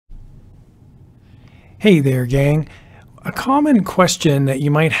Hey there, gang. A common question that you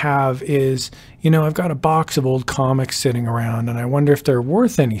might have is, I've got a box of old comics sitting around and I wonder if they're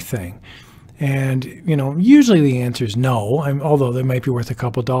worth anything. And, usually the answer is no, although they might be worth a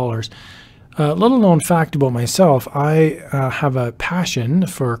couple dollars. Little known fact about myself, I have a passion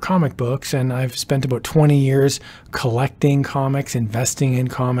for comic books, and I've spent about 20 years collecting comics, investing in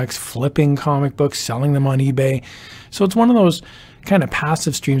comics, flipping comic books, selling them on eBay. So it's one of those kind of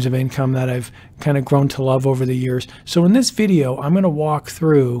passive streams of income that I've kind of grown to love over the years. So in this video, I'm going to walk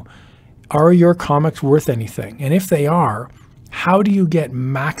through, are your comics worth anything? And if they are, how do you get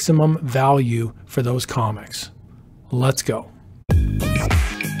maximum value for those comics? Let's go.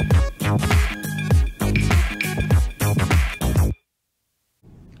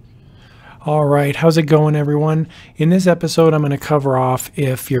 All right, how's it going, everyone? In this episode, I'm going to cover off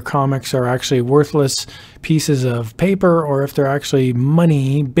if your comics are actually worthless pieces of paper or if they're actually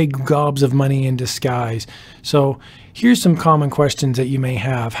money, big gobs of money in disguise. So here's some common questions that you may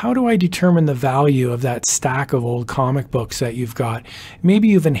have. How do I determine the value of that stack of old comic books that you've got? Maybe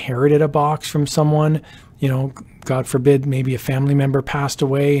you've inherited a box from someone, God forbid, maybe a family member passed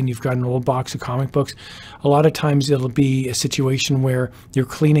away and you've got an old box of comic books. A lot of times it'll be a situation where you're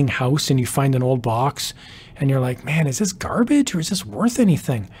cleaning house and you find an old box and you're like, man, is this garbage or is this worth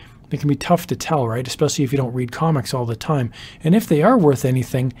anything? It can be tough to tell, right? Especially if you don't read comics all the time. And if they are worth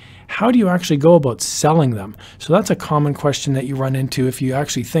anything, how do you actually go about selling them? So that's a common question that you run into if you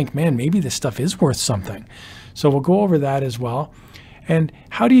actually think, man, maybe this stuff is worth something. So we'll go over that as well. And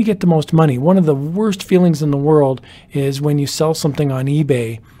how do you get the most money? One of the worst feelings in the world is when you sell something on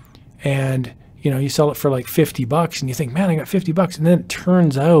eBay and you sell it for like 50 bucks and you think, man, I got 50 bucks. And then it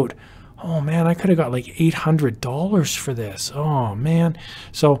turns out, oh man, I could have got like $800 for this. Oh man.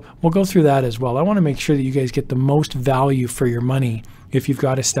 So we'll go through that as well. I want to make sure that you guys get the most value for your money if you've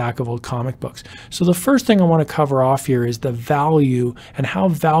got a stack of old comic books. So the first thing I want to cover off here is the value and how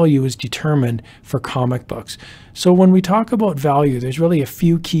value is determined for comic books. So when we talk about value, there's really a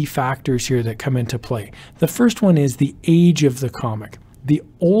few key factors here that come into play. The first one is the age of the comic. The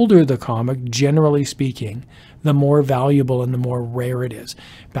older the comic, generally speaking, the more valuable and the more rare it is.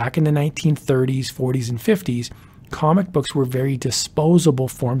 Back in the 1930s, 40s, and 50s, comic books were very disposable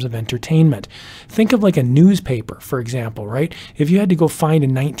forms of entertainment. Think of like a newspaper, for example, right? If you had to go find a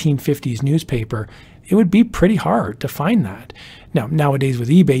 1950s newspaper, it would be pretty hard to find that. Now, nowadays with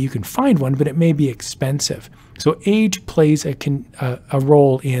eBay, you can find one, but it may be expensive. So age plays a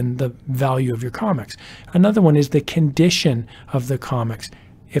role in the value of your comics. Another one is the condition of the comics.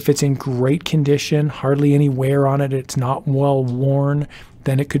 If it's in great condition, hardly any wear on it, it's not well worn,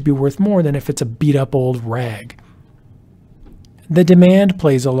 then it could be worth more than if it's a beat up old rag. The demand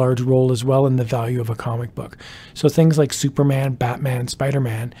plays a large role as well in the value of a comic book. So things like Superman, Batman,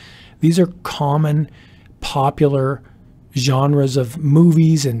 Spider-Man, these are common, popular genres of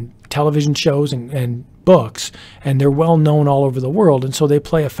movies and television shows and books, and they're well known all over the world, and so they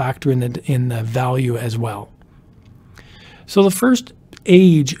play a factor in the value as well. So the first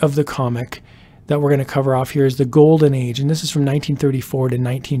age of the comic that we're going to cover off here is the golden age, and this is from 1934 to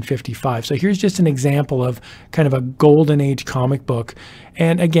 1955. So here's just an example of kind of a golden age comic book.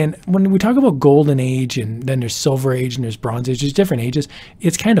 And again, when we talk about golden age, and then there's silver age and there's bronze age, there's different ages,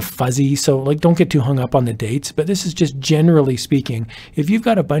 it's kind of fuzzy, so like don't get too hung up on the dates, but this is just generally speaking, if you've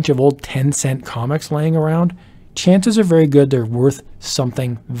got a bunch of old 10-cent comics laying around, chances are very good they're worth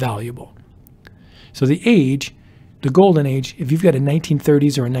something valuable. So the age, the golden age, if you've got a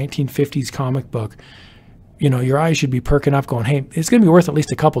 1930s or a 1950s comic book, your eyes should be perking up going, hey, it's going to be worth at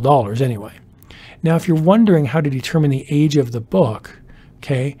least a couple dollars anyway. Now, if you're wondering how to determine the age of the book,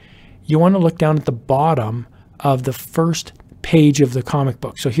 okay, you want to look down at the bottom of the first page of the comic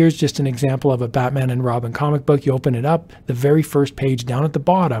book. So here's just an example of a Batman and Robin comic book. You open it up, the very first page down at the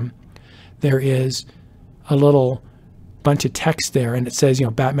bottom, there is a little bunch of text there, and it says,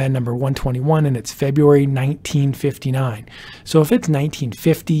 Batman number 121, and it's February 1959. So if it's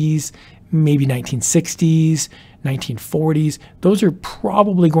 1950s, maybe 1960s, 1940s, those are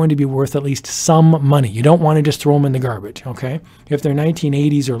probably going to be worth at least some money. You don't want to just throw them in the garbage, okay? If they're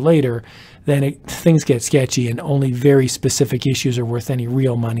 1980s or later, then things get sketchy, and only very specific issues are worth any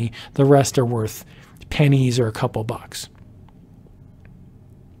real money. The rest are worth pennies or a couple bucks.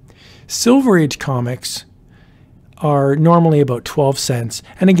 Silver Age comics are normally about 12 cents.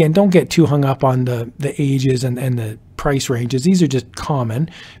 And again, don't get too hung up on the ages and the price ranges. These are just common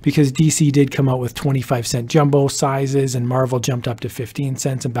because DC did come out with 25-cent jumbo sizes, and Marvel jumped up to 15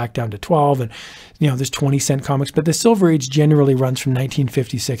 cents and back down to 12. And, there's 20-cent comics, but the Silver Age generally runs from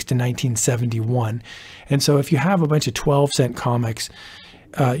 1956 to 1971. And so if you have a bunch of 12-cent comics,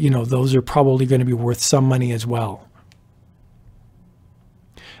 those are probably going to be worth some money as well.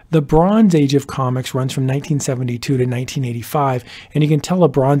 The Bronze Age of comics runs from 1972 to 1985, and you can tell a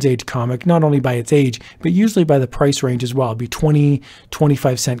Bronze Age comic not only by its age, but usually by the price range as well. It'd be 20,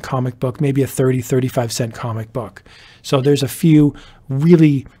 25-cent comic book, maybe a 30, 35-cent comic book. So there's a few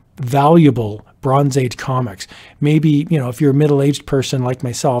really valuable Bronze Age comics. Maybe, if you're a middle-aged person like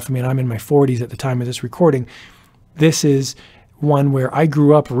myself, I mean, I'm in my 40s at the time of this recording, this is one where I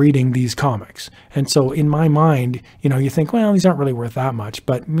grew up reading these comics. And so in my mind, you think, well, these aren't really worth that much.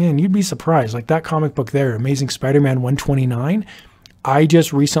 But man, you'd be surprised. Like that comic book there, Amazing Spider-Man 129, I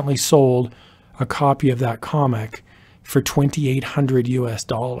just recently sold a copy of that comic for $2,800 US.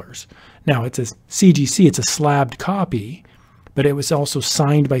 Now it's a CGC, it's a slabbed copy, but it was also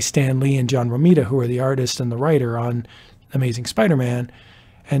signed by Stan Lee and John Romita, who are the artist and the writer on Amazing Spider-Man.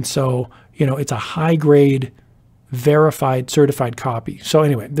 And so, it's a high grade, verified, certified copy. So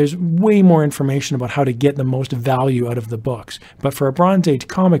anyway, there's way more information about how to get the most value out of the books. But for a Bronze Age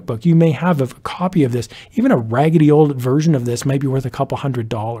comic book, you may have a copy of this. Even a raggedy old version of this might be worth a couple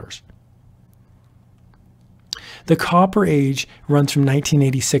 $100s. The Copper Age runs from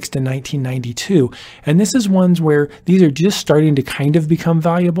 1986 to 1992, and this is ones where these are just starting to kind of become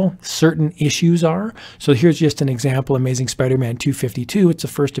valuable. Certain issues are. So here's just an example, Amazing Spider-Man 252. It's the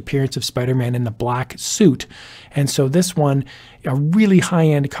first appearance of Spider-Man in the black suit. And so this one, a really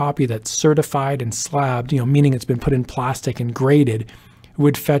high-end copy that's certified and slabbed, meaning it's been put in plastic and graded,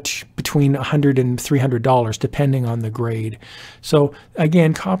 would fetch between $100 and $300 depending on the grade. So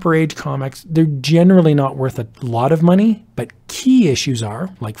again, Copper Age comics, they're generally not worth a lot of money, but key issues are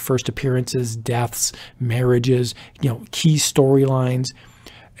like first appearances, deaths, marriages, key storylines.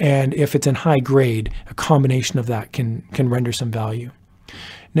 And if it's in high grade, a combination of that can render some value.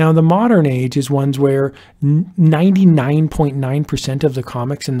 Now, the modern age is ones where 99.9% of the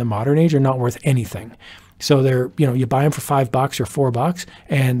comics in the modern age are not worth anything. So they're, you buy them for $5 or $4,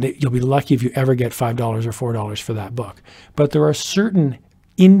 and you'll be lucky if you ever get $5 or $4 for that book. But there are certain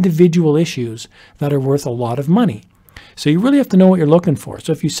individual issues that are worth a lot of money. So you really have to know what you're looking for.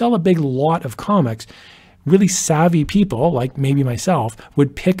 So if you sell a big lot of comics, really savvy people, like maybe myself,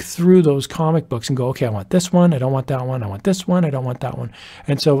 would pick through those comic books and go, okay, I want this one, I don't want that one, I want this one, I don't want that one.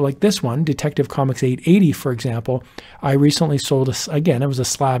 And so like this one, Detective Comics 880, for example, I recently sold, again, it was a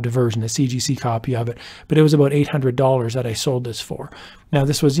slabbed version, a CGC copy of it, but it was about $800 that I sold this for. Now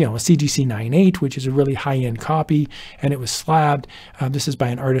this was, a CGC 9.8, which is a really high-end copy, and it was slabbed. This is by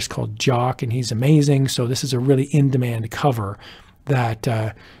an artist called Jock, and he's amazing. So this is a really in-demand cover that,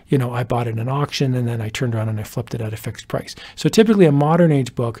 I bought at an auction, and then I turned around and I flipped it at a fixed price. So typically a modern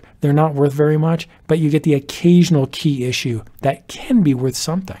age book, they're not worth very much, but you get the occasional key issue that can be worth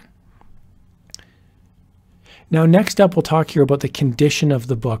something. Now, next up, we'll talk here about the condition of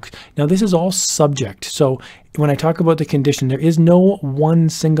the book. Now, this is all subject. So when I talk about the condition, there is no one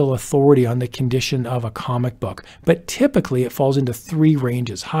single authority on the condition of a comic book, but typically it falls into three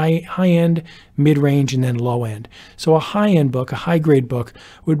ranges: high end, mid-range, and then low end. So a high-end book, a high-grade book,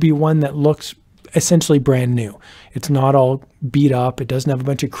 would be one that looks essentially brand new. It's not all beat up. It doesn't have a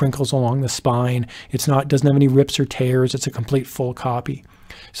bunch of crinkles along the spine. Doesn't have any rips or tears. It's a complete full copy.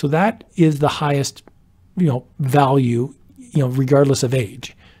 So that is the highest value, regardless of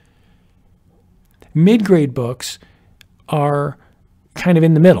age. Mid-grade books are kind of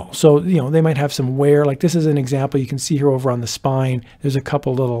in the middle. So, they might have some wear. Like this is an example you can see here over on the spine. There's a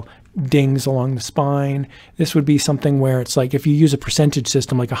couple little dings along the spine. This would be something where it's like if you use a percentage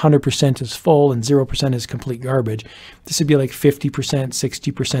system, like 100% is full and 0% is complete garbage. This would be like 50%,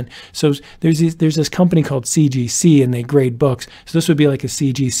 60%. So there's this company called CGC, and they grade books. So this would be like a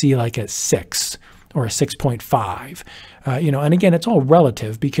CGC, like a 6 or a 6.5. And again, it's all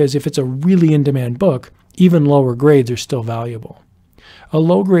relative, because if it's a really in-demand book, even lower grades are still valuable. A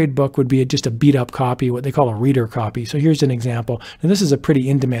low-grade book would be just a beat-up copy, what they call a reader copy. So here's an example. Now, this is a pretty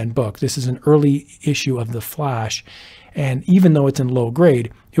in-demand book. This is an early issue of The Flash, and even though it's in low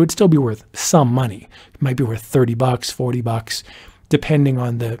grade, it would still be worth some money. It might be worth $30, $40, depending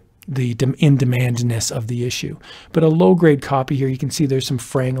on the in-demandness of the issue. But a low-grade copy here, you can see there's some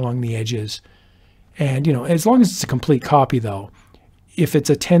fraying along the edges. And, as long as it's a complete copy, though, if it's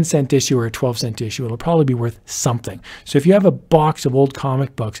a 10-cent issue or a 12-cent issue, it'll probably be worth something. So if you have a box of old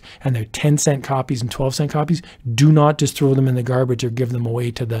comic books and they're 10-cent copies and 12-cent copies, do not just throw them in the garbage or give them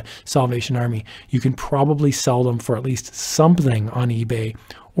away to the Salvation Army. You can probably sell them for at least something on eBay,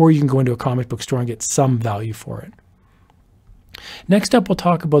 or you can go into a comic book store and get some value for it. Next up, we'll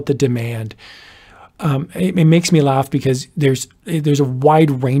talk about the demand. it makes me laugh because there's a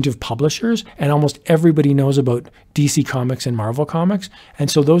wide range of publishers, and almost everybody knows about DC Comics and Marvel Comics. And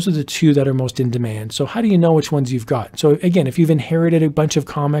so those are the two that are most in demand. So how do you know which ones you've got? So again, if you've inherited a bunch of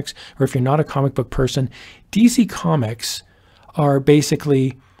comics, or if you're not a comic book person, DC Comics are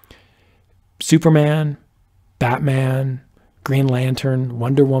basically Superman, Batman, Green Lantern,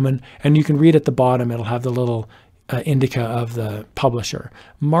 Wonder Woman, and you can read at the bottom, it'll have the little indica of the publisher.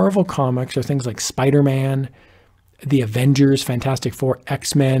 Marvel Comics are things like Spider-Man, the Avengers, Fantastic Four,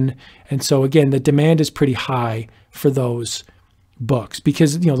 X-Men. And so again, the demand is pretty high for those books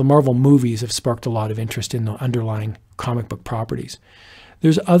because, you know, the Marvel movies have sparked a lot of interest in the underlying comic book properties.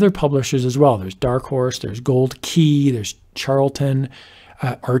 There's other publishers as well. There's Dark Horse, there's Gold Key, there's Charlton,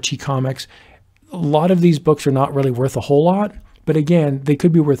 Archie Comics. A lot of these books are not really worth a whole lot, but again, they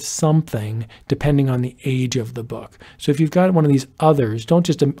could be worth something depending on the age of the book. So if you've got one of these others, don't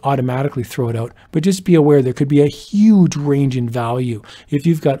just automatically throw it out, but just be aware there could be a huge range in value. If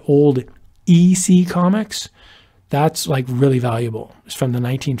you've got old EC comics, that's like really valuable. It's from the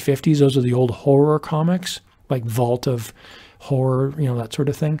 1950s. Those are the old horror comics, like Vault of Horror, you know, that sort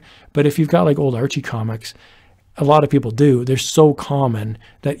of thing. But if you've got like old Archie comics, a lot of people do. They're so common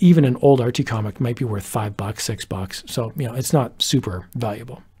that even an old Archie comic might be worth $5, $6. So, you know, it's not super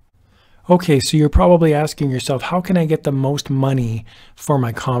valuable. Okay, so you're probably asking yourself, how can I get the most money for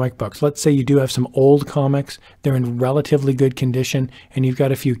my comic books? Let's say you do have some old comics, they're in relatively good condition, and you've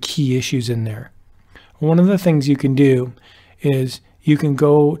got a few key issues in there. One of the things you can do is you can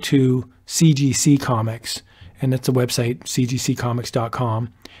go to CGC Comics, and it's a website,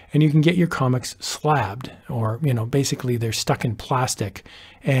 cgccomics.com. And you can get your comics slabbed, or, you know, basically they're stuck in plastic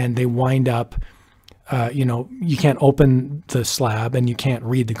and they wind up, you know, you can't open the slab and you can't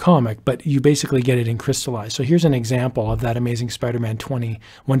read the comic, but you basically get it in crystallized. So here's an example of that Amazing Spider-Man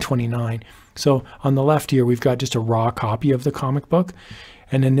 129. So on the left here, we've got just a raw copy of the comic book.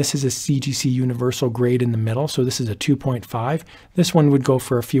 And then this is a CGC Universal grade in the middle. So this is a 2.5. This one would go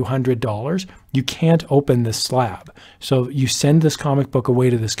for a few $100s. You can't open this slab. So you send this comic book away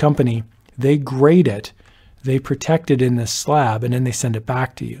to this company. They grade it. They protect it in this slab, and then they send it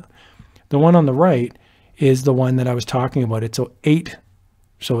back to you. The one on the right is the one that I was talking about. It's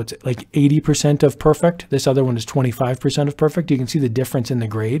so it's like 80% of perfect. This other one is 25% of perfect. You can see the difference in the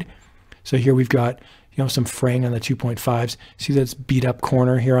grade. So here we've got, you know, some fraying on the 2.5s. See that's beat up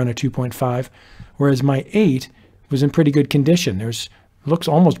corner here on a 2.5, whereas my 8 was in pretty good condition. Looks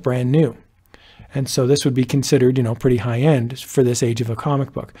almost brand new. And so this would be considered, you know, pretty high end for this age of a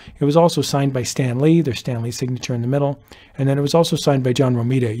comic book. It was also signed by Stan Lee. There's Stan Lee's signature in the middle. And then it was also signed by John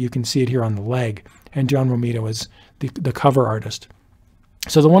Romita. You can see it here on the leg. And John Romita was the cover artist.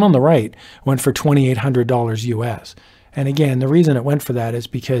 So the one on the right went for $2,800 US. And again, the reason it went for that is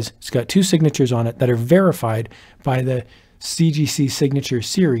because it's got two signatures on it that are verified by the CGC Signature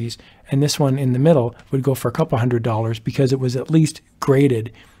Series. And this one in the middle would go for a couple $100s because it was at least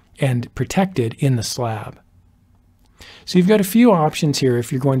graded and protected in the slab. So you've got a few options here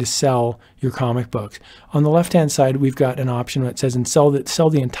if you're going to sell your comic books. On the left-hand side, we've got an option that says sell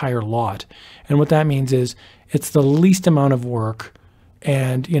the entire lot. And what that means is it's the least amount of work,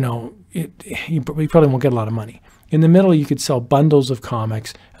 and you know you probably won't get a lot of money. In the middle, you could sell bundles of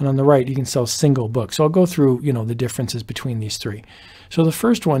comics, and on the right, you can sell single books. So I'll go through, you know, the differences between these three. So the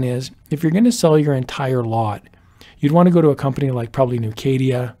first one is, if you're going to sell your entire lot, you'd want to go to a company like probably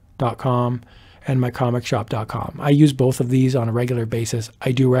Nucadia.com and mycomicshop.com. I use both of these on a regular basis.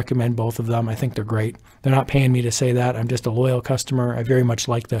 I do recommend both of them. I think they're great. They're not paying me to say that. I'm just a loyal customer. I very much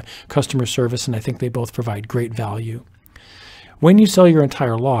like the customer service, and I think they both provide great value. When you sell your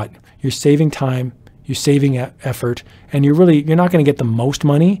entire lot, you're saving time, you're saving effort, and you're not going to get the most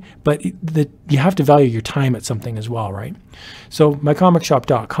money, but you have to value your time at something as well, right? So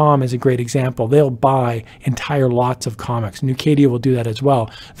mycomicshop.com is a great example. They'll buy entire lots of comics. Nucadia will do that as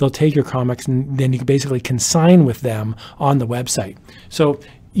well. They'll take your comics and then you can basically consign with them on the website. So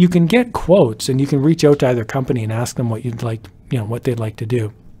you can get quotes and you can reach out to either company and ask them what you'd like, you know, what they'd like to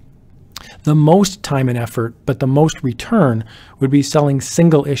do. The most time and effort, but the most return would be selling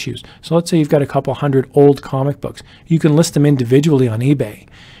single issues. So let's say you've got a couple hundred old comic books. You can list them individually on eBay.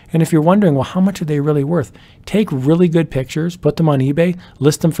 And if you're wondering, well, how much are they really worth? Take really good pictures, put them on eBay,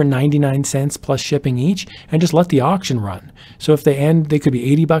 list them for 99 cents plus shipping each, and just let the auction run. So if they end, they could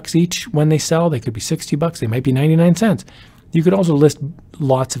be 80 bucks each when they sell. They could be 60 bucks. They might be 99 cents. You could also list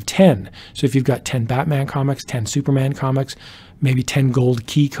lots of 10. So if you've got 10 Batman comics, 10 Superman comics, maybe 10 Gold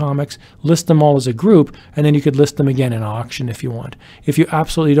Key comics, list them all as a group, and then you could list them again in auction if you want. If you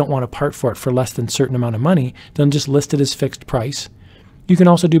absolutely don't want to part for it for less than a certain amount of money, then just list it as fixed price. You can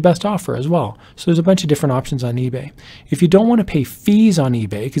also do best offer as well. So there's a bunch of different options on eBay. If you don't want to pay fees on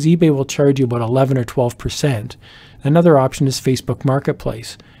eBay, because eBay will charge you about 11 or 12%, another option is Facebook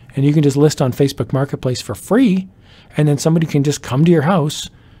Marketplace. And you can just list on Facebook Marketplace for free, and then somebody can just come to your house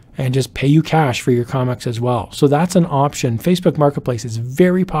and just pay you cash for your comics as well. So that's an option. Facebook Marketplace is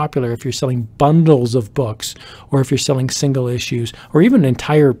very popular if you're selling bundles of books, or if you're selling single issues, or even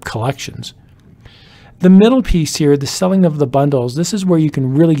entire collections. The middle piece here, the selling of the bundles, this is where you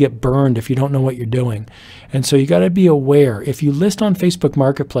can really get burned if you don't know what you're doing. And so you got to be aware. If you list on Facebook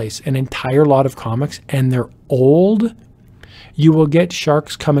Marketplace an entire lot of comics and they're old, you will get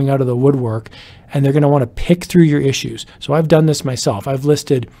sharks coming out of the woodwork, and they're going to want to pick through your issues. So I've done this myself. I've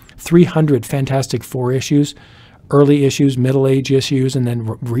listed 300 Fantastic Four issues, early issues, middle age issues, and then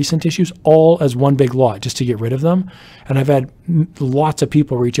recent issues, all as one big lot just to get rid of them. And I've had lots of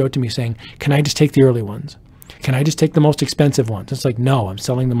people reach out to me saying, can I just take the early ones? Can I just take the most expensive ones? It's like, no, I'm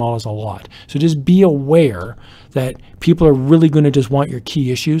selling them all as a lot. So just be aware that people are really going to just want your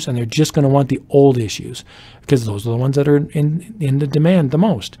key issues, and they're just going to want the old issues, because those are the ones that are in the demand the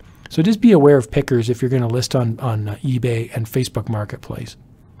most. So just be aware of pickers if you're going to list on eBay and Facebook Marketplace.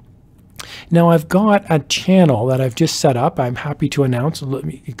 Now I've got a channel that I've just set up. I'm happy to announce,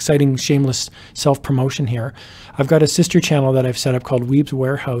 exciting shameless self-promotion here. I've got a sister channel that I've set up called Weeb's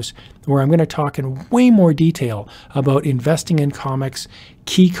Warehouse, where I'm going to talk in way more detail about investing in comics,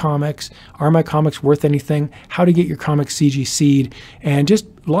 key comics, are my comics worth anything, how to get your comics CGC'd, and just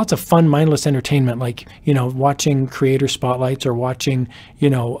lots of fun, mindless entertainment, like, you know, watching creator spotlights, or watching, you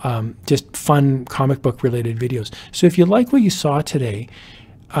know, just fun comic book related videos. So if you like what you saw today,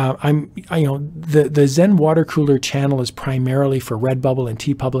 the Zen Water Cooler channel is primarily for Redbubble and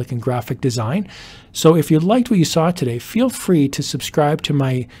TeePublic and graphic design. So if you liked what you saw today, feel free to subscribe to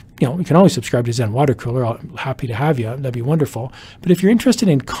my, you can always subscribe to Zen Water Cooler. I'm happy to have you. That'd be wonderful. But if you're interested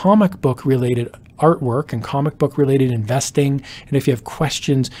in comic book related artwork and comic book related investing, and if you have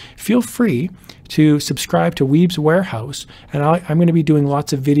questions, feel free to subscribe to Weeb's Warehouse, and I'm going to be doing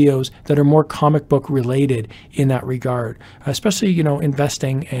lots of videos that are more comic book related in that regard, especially, you know,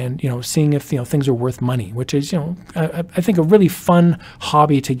 investing and, you know, seeing if, you know, things are worth money, which is, you know, I think a really fun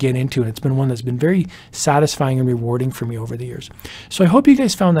hobby to get into, and it's been one that's been very satisfying and rewarding for me over the years. So I hope you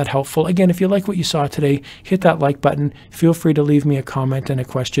guys found that helpful. Again, if you like what you saw today, hit that like button. Feel free to leave me a comment and a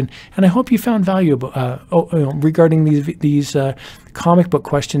question, and I hope you found value regarding these comic book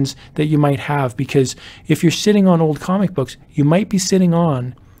questions that you might have, because if you're sitting on old comic books, you might be sitting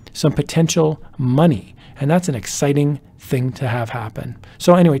on some potential money, and that's an exciting thing to have happen.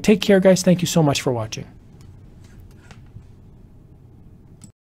 So anyway, take care, guys. Thank you so much for watching.